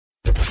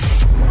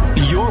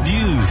Your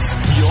views,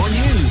 your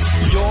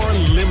news, your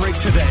Limerick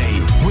Today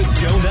with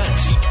Joe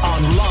Nash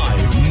on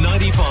Live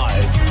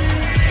 95.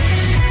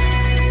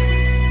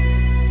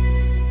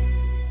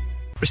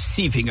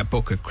 Receiving a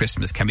book at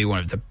Christmas can be one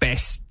of the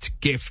best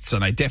gifts,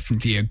 and I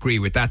definitely agree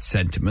with that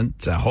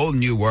sentiment. A whole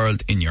new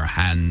world in your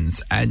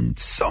hands and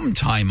some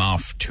time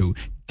off to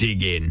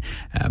dig in.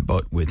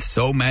 But with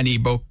so many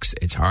books,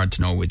 it's hard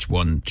to know which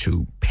one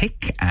to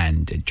pick.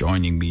 And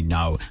joining me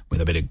now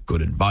with a bit of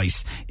good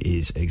advice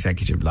is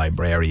Executive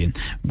Librarian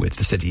with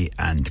the City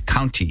and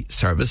County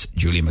Service,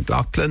 Julie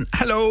McLaughlin.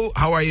 Hello,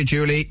 how are you,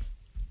 Julie?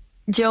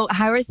 Joe,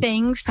 how are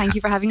things? Thank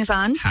you for having us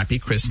on. Happy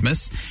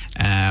Christmas.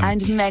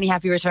 And many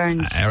happy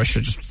returns. I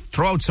should just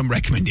throw out some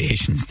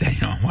recommendations there.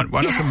 You know,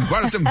 what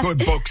are some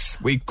good books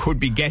we could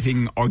be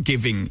getting or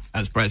giving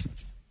as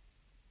presents?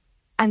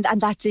 And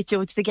that's it,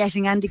 Joe. It's the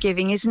getting and the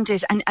giving, isn't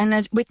it?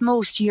 And with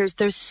most years,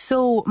 there's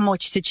so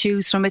much to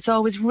choose from. It's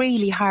always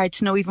really hard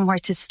to know even where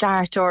to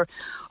start or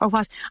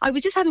what. I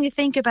was just having a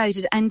think about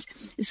it, and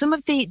some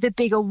of the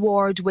big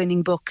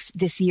award-winning books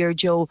this year,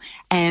 Joe,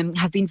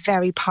 have been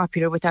very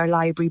popular with our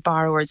library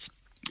borrowers.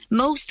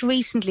 Most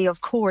recently,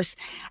 of course,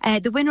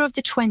 the winner of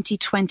the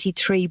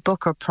 2023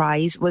 Booker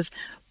Prize was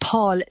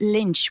Paul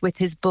Lynch with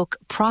his book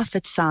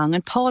Prophet Song.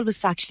 And Paul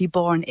was actually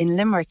born in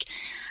Limerick.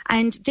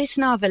 And this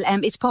novel,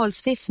 it's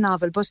Paul's fifth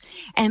novel, but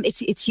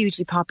it's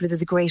hugely popular.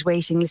 There's a great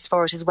waiting list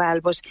for it as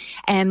well. But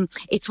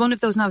it's one of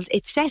those novels.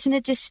 It's set in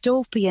a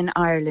dystopian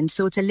Ireland,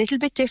 so it's a little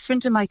bit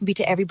different. It mightn't be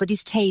to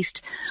everybody's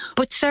taste.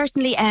 But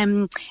certainly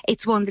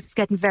it's one that's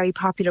getting very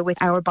popular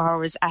with our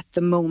borrowers at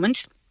the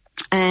moment.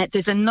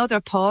 There's another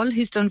Paul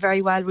who's done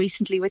very well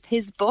recently with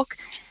his book,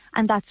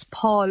 and that's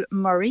Paul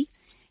Murray.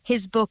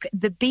 His book,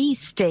 The Bee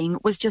Sting,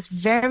 was just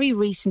very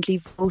recently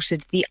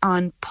voted the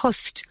An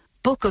Post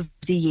Book of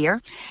the Year,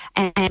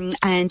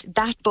 and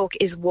that book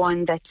is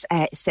one that's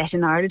set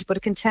in Ireland, but a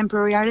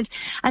contemporary Ireland.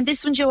 And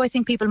this one, Joe, I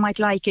think people might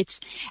like. It's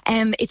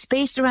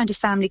based around a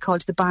family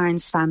called the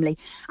Barnes family,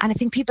 and I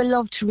think people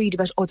love to read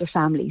about other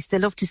families. They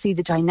love to see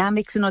the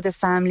dynamics in other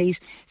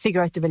families,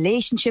 figure out the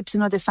relationships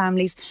in other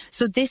families.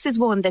 So this is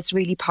one that's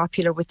really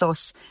popular with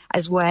us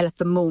as well at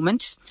the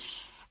moment.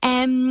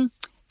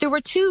 There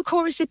were two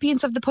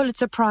co-recipients of the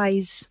Pulitzer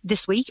Prize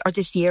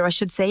this year, I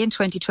should say, in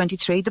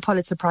 2023, the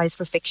Pulitzer Prize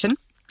for Fiction.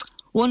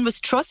 One was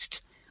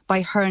Trust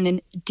by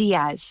Hernan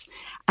Diaz.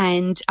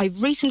 And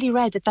I've recently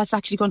read that that's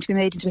actually going to be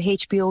made into a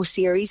HBO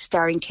series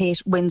starring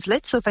Kate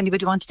Winslet. So if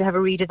anybody wanted to have a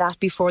read of that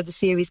before the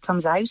series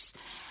comes out.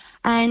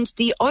 And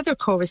the other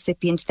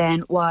co-recipient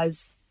then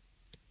was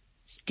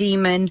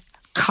Demon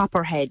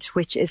Copperhead,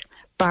 which is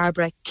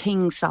Barbara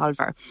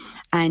Kingsolver.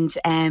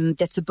 And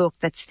that's a book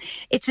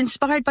it's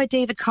inspired by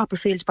David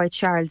Copperfield by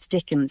Charles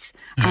Dickens.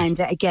 And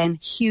again,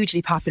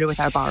 hugely popular with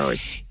our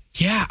borrowers.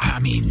 Yeah, I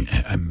mean,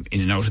 I'm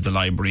in and out of the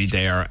library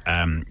there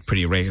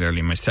pretty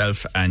regularly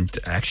myself, and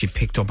I actually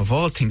picked up, of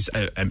all things,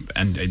 and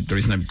the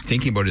reason I'm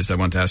thinking about it is I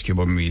want to ask you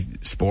about maybe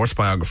sports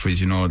biographies.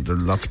 You know, there are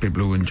lots of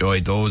people who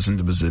enjoyed those, and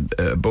there was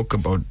a book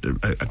about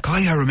a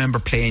guy I remember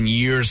playing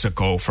years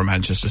ago for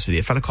Manchester City,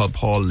 a fella called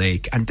Paul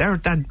Lake, and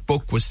that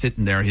book was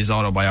sitting there, his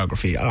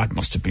autobiography. It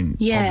must have been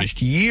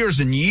published years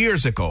and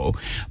years ago,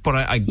 but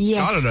I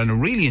got it and I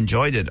really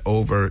enjoyed it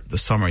over the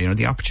summer. You know,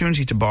 the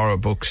opportunity to borrow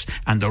books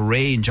and the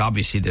range,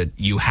 obviously, that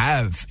you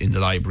have in the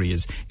library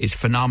is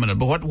phenomenal.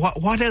 But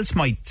what else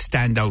might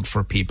stand out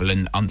for people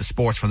on the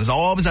sports front? There's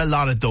always a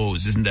lot of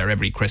those, isn't there,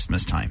 every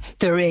Christmas time?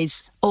 There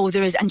is. Oh,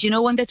 there is. And you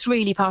know one that's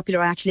really popular?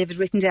 I actually have it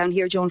written down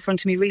here, Joe, in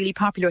front of me, really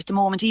popular at the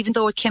moment, even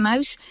though it came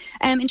out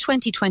in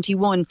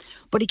 2021.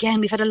 But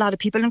again, we've had a lot of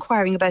people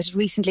inquiring about it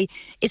recently.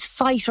 It's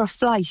Fight or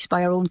Flight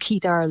by our own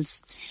Keith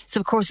Earls. So,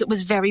 of course, it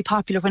was very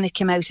popular when it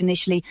came out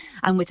initially,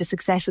 and with the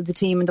success of the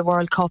team in the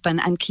World Cup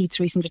and Keith's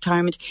recent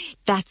retirement,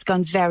 that's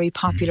gone very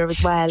popular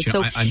as well. You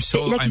know, I'm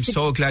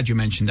so glad you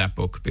mentioned that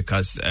book,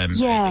 because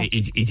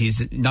it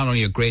is not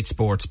only a great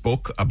sports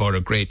book about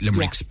a great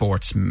Limerick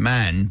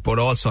sportsman, but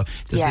also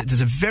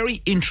there's a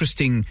very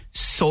interesting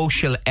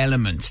social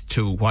element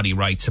to what he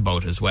writes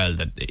about as well,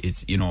 that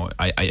is, you know,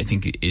 I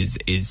think is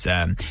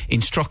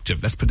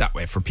instructive, let's put it that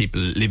way, for people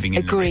living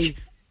in Limerick.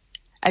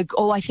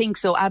 I think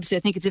so, absolutely.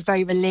 I think it's a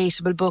very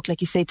relatable book.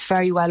 Like you say, it's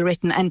very well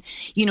written, and,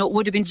 you know, it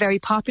would have been very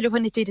popular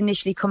when it did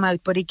initially come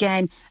out, but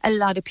again, a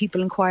lot of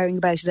people inquiring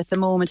about it at the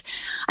moment.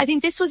 I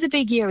think this was a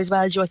big year as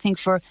well, Joe, I think,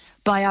 for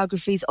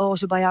biographies,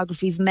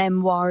 autobiographies,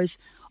 memoirs,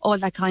 all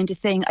that kind of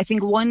thing. I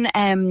think one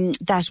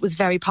that was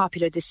very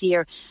popular this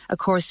year, of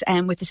course,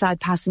 with the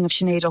sad passing of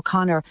Sinead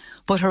O'Connor,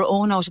 but her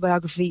own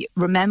autobiography,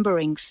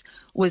 Rememberings,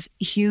 was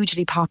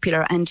hugely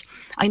popular. And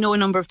I know a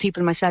number of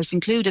people, myself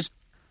included,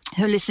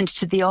 who listened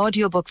to the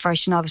audiobook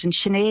version of it, and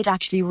Sinead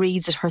actually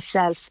reads it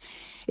herself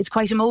it's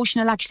quite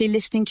emotional actually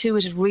listening to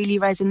it. It really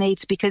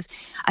resonates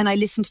and I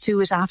listened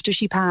to it after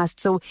she passed,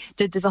 so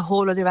there's a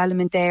whole other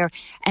element there.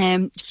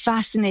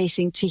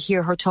 Fascinating to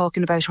hear her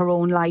talking about her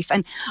own life,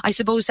 and I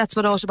suppose that's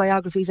what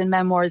autobiographies and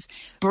memoirs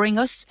bring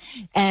us.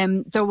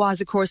 There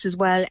was, of course, as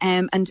well,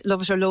 and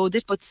Love It or Loathe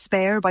It, but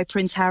Spare by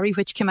Prince Harry,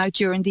 which came out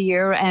during the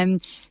year.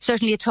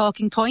 Certainly a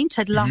talking point,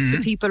 had lots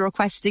of people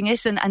requesting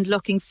it and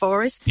looking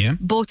for it,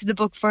 both the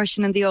book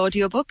version and the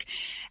audiobook.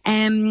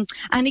 And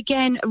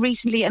again,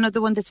 recently,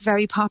 another one that's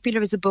very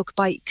popular is a book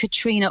by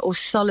Katrina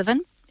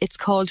O'Sullivan. It's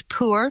called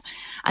Poor,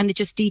 and it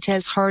just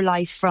details her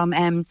life from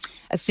a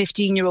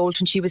 15-year-old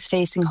when she was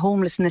facing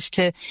homelessness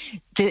to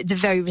the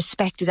very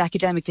respected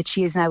academic that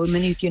she is now in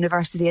Maynooth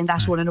University, and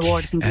that won an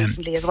award, I think,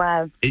 recently as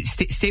well.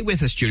 Stay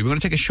with us, Julie. We're going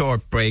to take a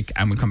short break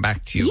and we'll come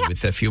back to you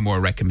with a few more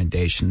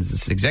recommendations.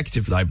 This is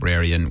Executive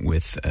Librarian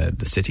with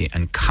the City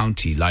and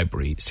County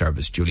Library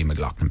Service, Julie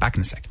McLaughlin. Back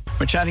in a second.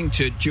 We're chatting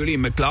to Julie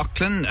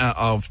McLaughlin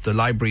of the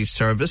Library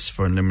Service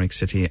for Limerick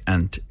City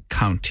and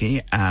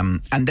County,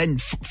 and then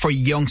for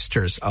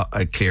youngsters,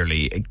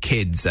 clearly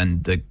kids,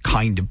 and the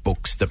kind of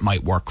books that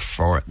might work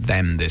for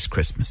them this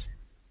Christmas.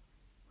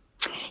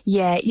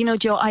 Yeah, you know,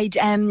 Joe, I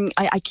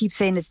keep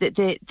saying is that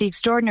the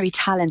extraordinary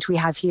talent we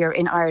have here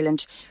in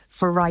Ireland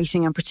for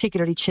writing, and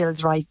particularly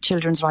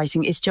children's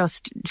writing, is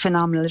just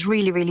phenomenal. It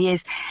really, really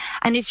is.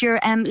 And if your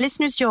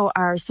listeners, Joe,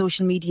 are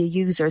social media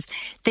users,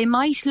 they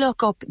might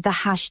look up the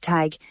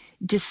hashtag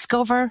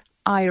Discover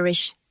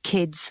Irish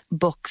Kids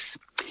Books.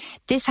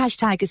 This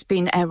hashtag has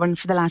been run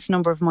for the last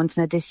number of months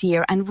now this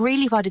year, and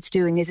really what it's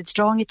doing is it's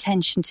drawing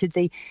attention to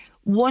the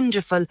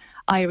wonderful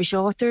Irish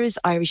authors,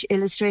 Irish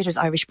illustrators,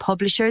 Irish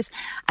publishers,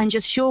 and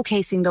just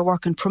showcasing their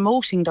work and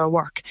promoting their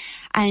work.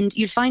 And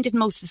you'll find it in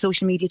most of the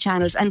social media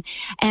channels. And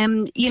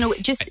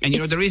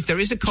there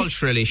is a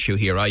cultural issue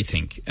here, I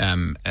think,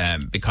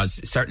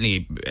 because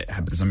certainly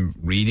because I'm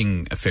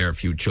reading a fair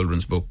few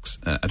children's books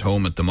at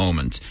home at the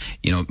moment.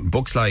 You know,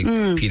 books like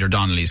Peter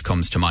Donnelly's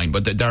comes to mind,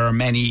 but there are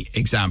many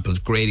examples,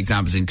 great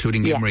examples,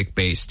 including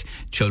Limerick-based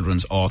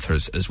children's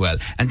authors as well.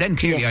 And then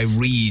clearly I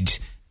read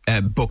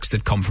books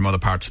that come from other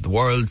parts of the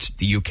world,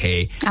 the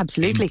UK,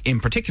 absolutely, in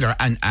particular,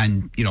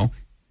 and you know,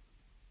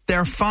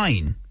 they're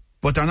fine,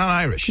 but they're not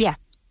Irish. Yeah.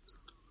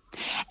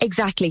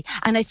 Exactly.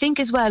 And I think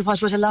as well,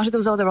 what a lot of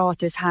those other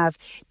authors have,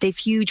 they've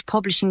huge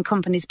publishing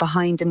companies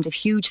behind them, they've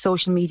huge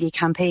social media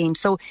campaigns.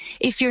 So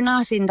if you're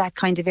not in that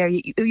kind of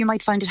area, you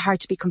might find it hard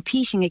to be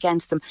competing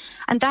against them.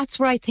 And that's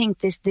where I think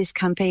this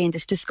campaign,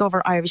 this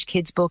Discover Irish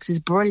Kids Books, is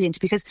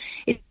brilliant, because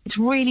it's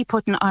really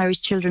putting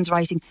Irish children's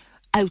writing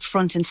out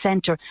front and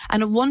centre.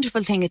 And a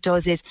wonderful thing it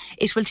does is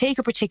it will take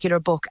a particular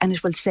book and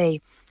it will say,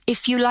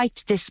 if you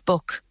liked this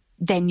book,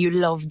 then you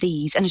love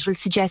these, and it will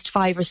suggest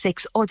 5 or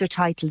 6 other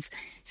titles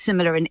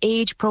similar in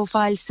age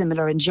profile,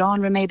 similar in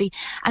genre maybe,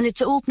 and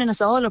it's opening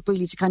us all up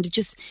really to kind of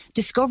just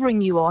discovering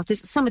new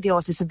authors. Some of the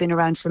authors have been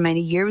around for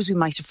many years, we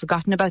might have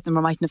forgotten about them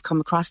or mightn't have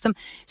come across them.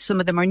 Some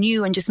of them are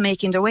new and just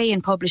making their way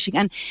in publishing,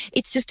 and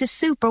it's just a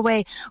super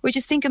way. We're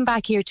just thinking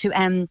back here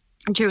to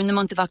during the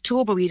month of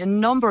October, we had a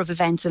number of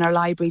events in our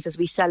libraries as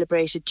we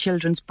celebrated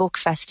Children's Book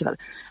Festival,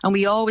 and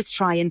we always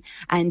try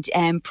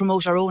and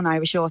promote our own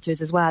Irish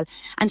authors as well.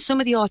 And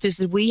some of the authors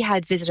that we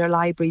had visit our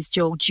libraries,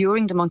 Joe,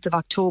 during the month of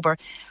October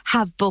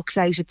have books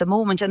out at the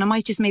moment, and I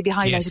might just maybe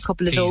highlight a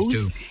couple of those.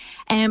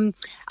 Do.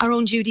 Our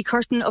own Judy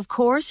Curtin, of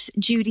course.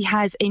 Judy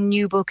has a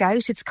new book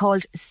out. It's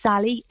called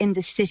Sally in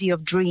the City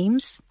of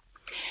Dreams.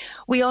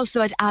 We also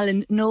had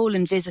Alan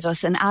Nolan visit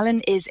us, and Alan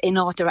is an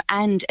author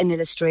and an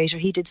illustrator.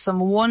 He did some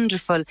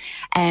wonderful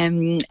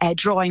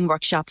drawing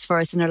workshops for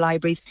us in our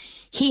libraries.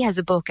 He has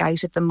a book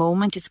out at the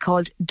moment. It's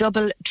called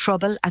Double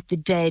Trouble at the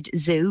Dead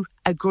Zoo,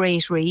 a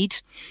great read.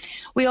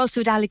 We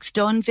also had Alex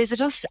Dunn visit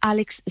us.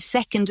 Alex's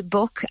second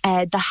book,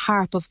 The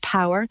Harp of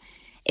Power,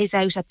 is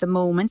out at the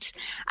moment.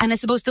 And I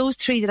suppose those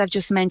 3 that I've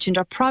just mentioned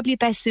are probably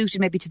best suited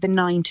maybe to the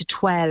 9 to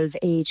 12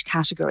 age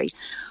category.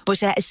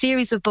 But a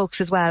series of books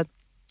as well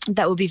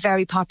that will be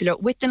very popular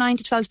with the 9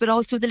 to 12s, but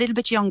also the little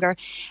bit younger.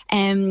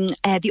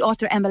 The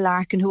author Emma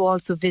Larkin, who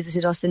also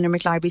visited us in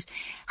Limerick Libraries,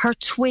 her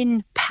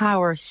Twin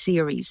Power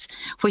series,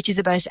 which is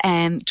about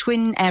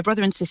twin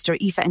brother and sister,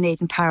 Aoife and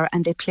Aidan Power,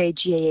 and they play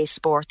GAA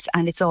sports,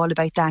 and it's all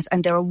about that.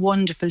 And they're a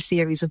wonderful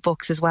series of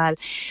books as well.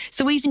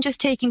 So even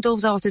just taking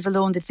those authors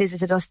alone that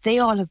visited us, they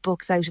all have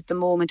books out at the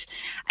moment,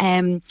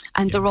 and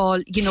they're all,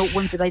 you know,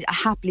 ones that I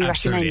happily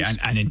recommend.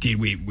 And indeed,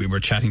 we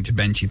were chatting to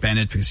Benji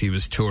Bennett because he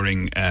was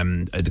touring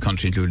the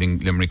country, including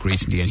Limerick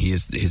recently, and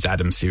his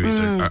Adams series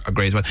are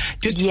great as well.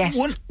 Just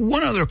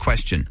one other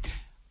question,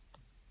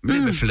 a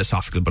little bit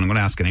philosophical, but I'm going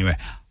to ask anyway.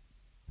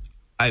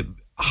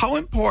 How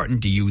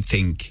important do you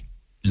think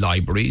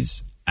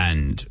libraries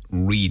and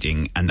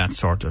reading and that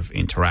sort of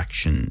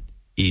interaction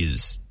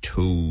is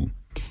to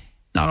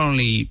not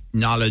only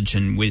knowledge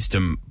and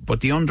wisdom,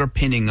 but the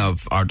underpinning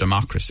of our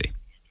democracy?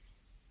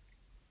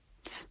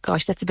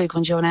 Gosh, that's a big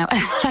one, Joe, now.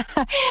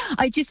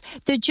 I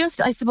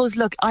suppose,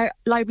 look, our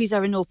libraries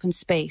are an open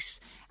space,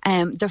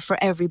 They're for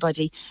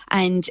everybody.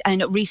 And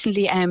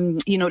recently,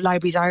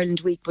 Libraries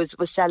Ireland Week was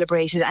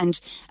celebrated, and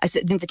I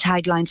think the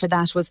tagline for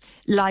that was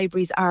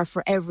 "Libraries are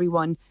for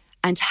everyone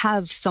and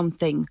have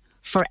something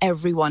for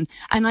everyone."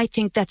 And I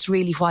think that's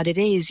really what it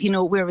is.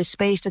 We're a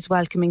space that's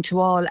welcoming to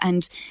all,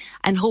 and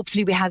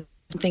hopefully we have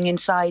something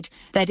inside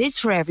that is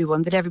for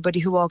everyone, that everybody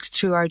who walks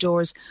through our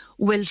doors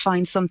will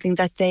find something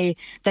that they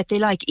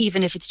like,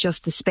 even if it's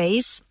just the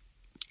space,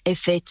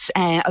 if it's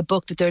a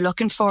book that they're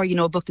looking for,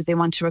 a book that they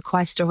want to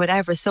request or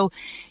whatever. So,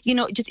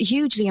 just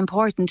hugely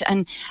important.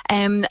 And,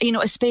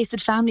 a space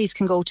that families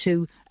can go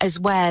to as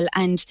well.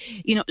 And,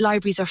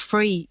 libraries are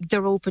free.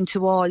 They're open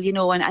to all,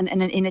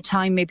 and in a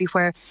time maybe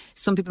where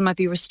some people might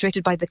be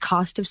restricted by the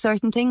cost of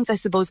certain things, I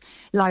suppose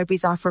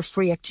libraries offer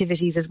free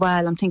activities as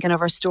well. I'm thinking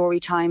of our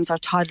story times, our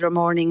toddler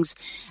mornings,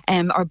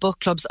 our book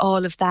clubs,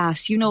 all of that,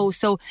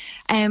 So,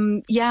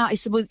 I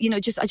suppose, I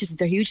just think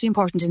they're hugely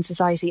important in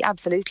society.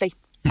 Absolutely.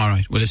 All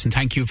right. Well, listen,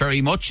 thank you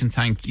very much, and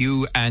thank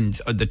you and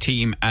the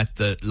team at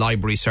the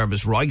library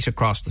service right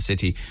across the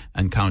city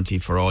and county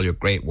for all your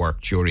great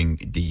work during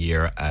the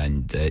year.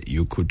 And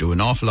you could do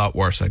an awful lot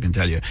worse, I can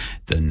tell you,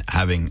 than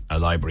having a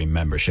library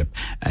membership.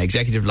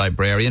 Executive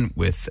Librarian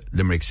with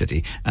Limerick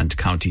City and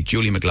County,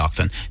 Julie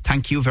McLaughlin,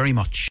 thank you very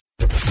much.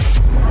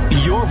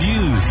 Your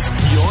views,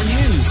 your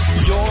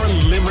news, your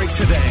Limerick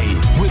Today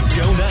with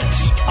Joe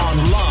Nash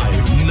on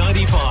Live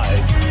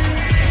 95.